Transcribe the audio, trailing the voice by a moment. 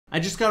I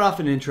just got off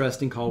an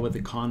interesting call with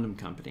a condom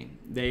company.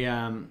 They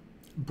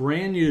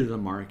brand new to the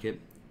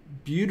market,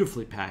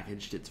 beautifully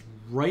packaged. It's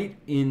right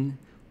in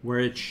where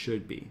it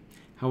should be.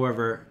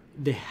 However,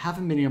 they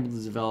haven't been able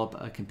to develop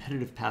a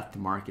competitive path to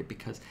market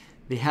because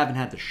they haven't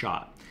had the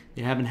shot.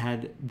 They haven't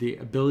had the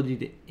ability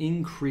to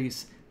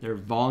increase their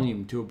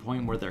volume to a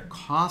point where their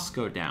costs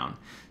go down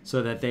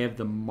so that they have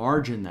the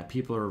margin that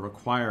people are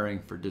requiring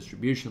for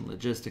distribution,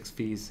 logistics,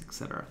 fees,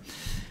 etc.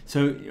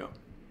 So,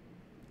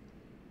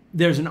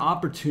 there's an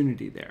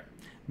opportunity there.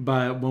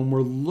 But when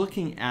we're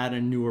looking at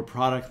a newer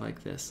product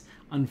like this,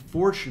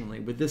 unfortunately,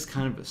 with this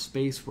kind of a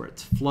space where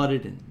it's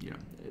flooded and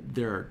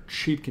there are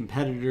cheap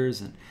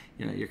competitors and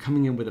you're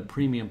coming in with a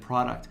premium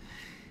product,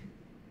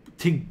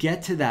 to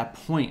get to that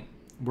point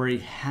where he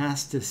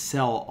has to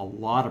sell a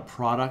lot of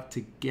product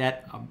to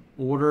get an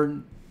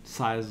order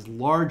size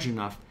large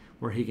enough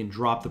where he can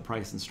drop the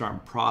price and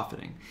start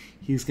profiting,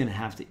 he's going to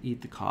have to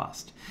eat the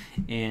cost.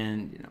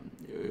 And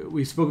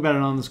we spoke about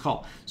it on this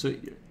call. So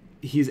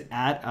he's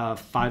at a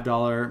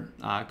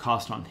 $5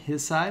 cost on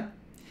his side.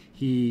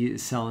 He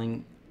is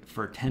selling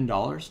for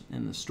 $10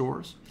 in the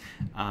stores.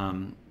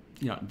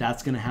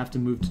 That's going to have to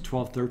move to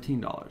 $12,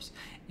 $13.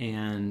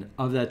 And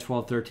of that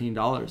 $12,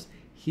 $13,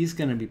 he's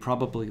going to be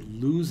probably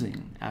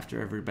losing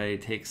after everybody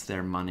takes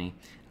their money,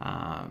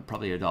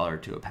 probably $1 or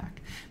 $2 a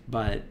pack.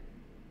 But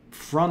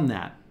from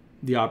that,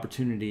 the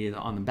opportunity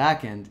on the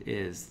back end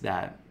is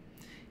that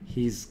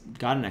he's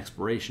got an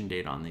expiration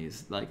date on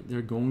these. Like,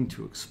 they're going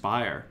to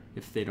expire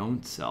if they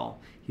don't sell.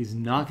 He's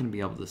not going to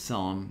be able to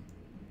sell them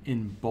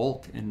in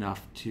bulk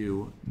enough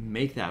to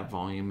make that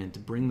volume and to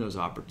bring those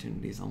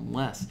opportunities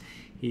unless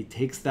he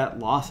takes that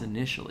loss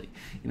initially.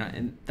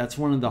 And that's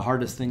one of the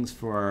hardest things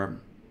for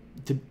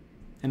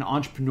an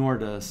entrepreneur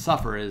to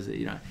suffer is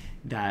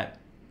that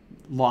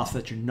loss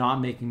that you're not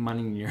making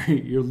money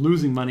and you're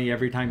losing money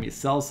every time you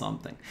sell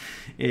something.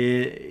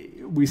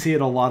 We see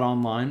it a lot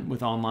online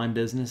with online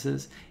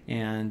businesses,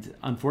 and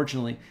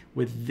unfortunately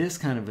with this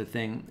kind of a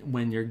thing,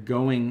 when you're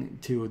going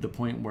to the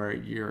point where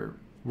you're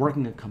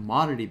working a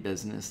commodity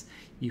business,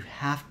 you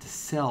have to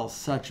sell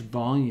such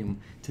volume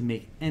to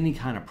make any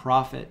kind of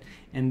profit,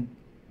 and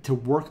to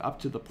work up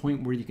to the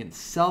point where you can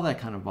sell that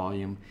kind of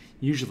volume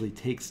usually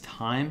takes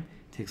time,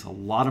 takes a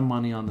lot of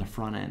money on the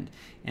front end,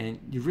 and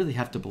you really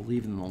have to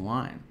believe in the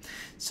line.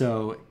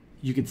 So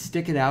you can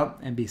stick it out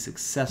and be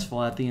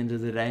successful at the end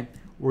of the day,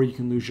 or you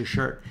can lose your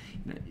shirt.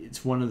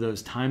 It's one of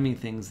those timing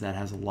things that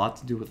has a lot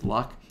to do with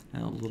luck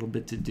and a little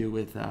bit to do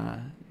with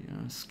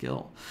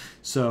skill.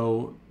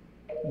 So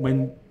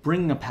when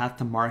bringing a path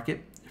to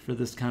market for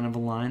this kind of a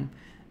line,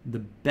 the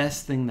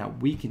best thing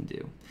that we can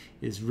do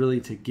is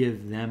really to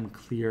give them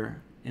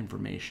clear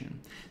information.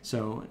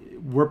 So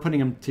we're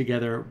putting them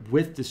together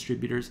with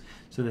distributors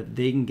so that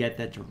they can get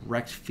that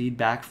direct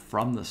feedback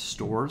from the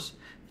stores,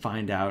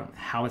 find out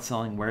how it's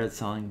selling, where it's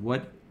selling,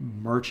 what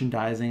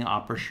merchandising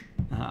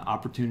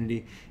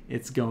opportunity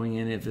it's going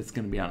in, if it's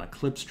going to be on a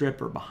clip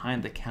strip or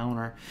behind the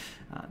counter.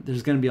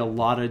 There's going to be a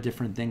lot of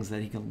different things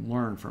that he can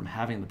learn from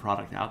having the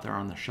product out there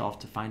on the shelf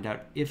to find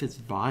out if it's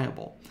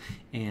viable.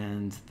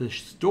 And the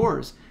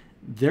stores,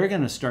 they're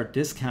going to start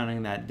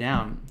discounting that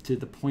down to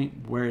the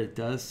point where it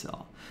does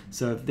sell.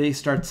 So if they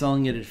start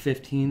selling it at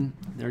 15,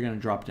 they're going to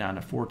drop down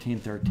to 14,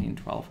 13,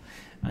 12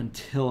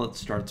 until it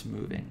starts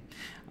moving.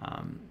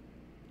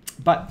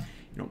 But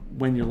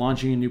when you're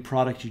launching a new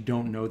product, you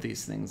don't know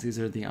these things. These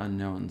are the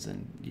unknowns,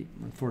 and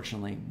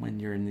unfortunately, when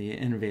you're in the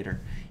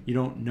innovator, you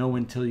don't know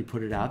until you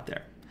put it out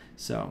there.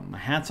 So my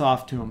hat's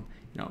off to him.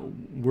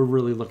 We're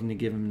really looking to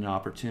give him an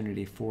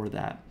opportunity for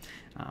that.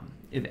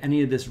 If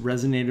any of this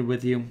resonated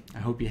with you, I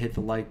hope you hit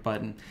the like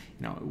button.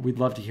 We'd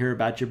love to hear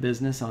about your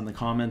business on the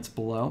comments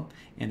below.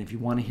 And if you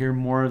want to hear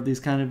more of these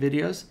kind of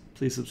videos,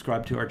 please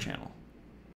subscribe to our channel.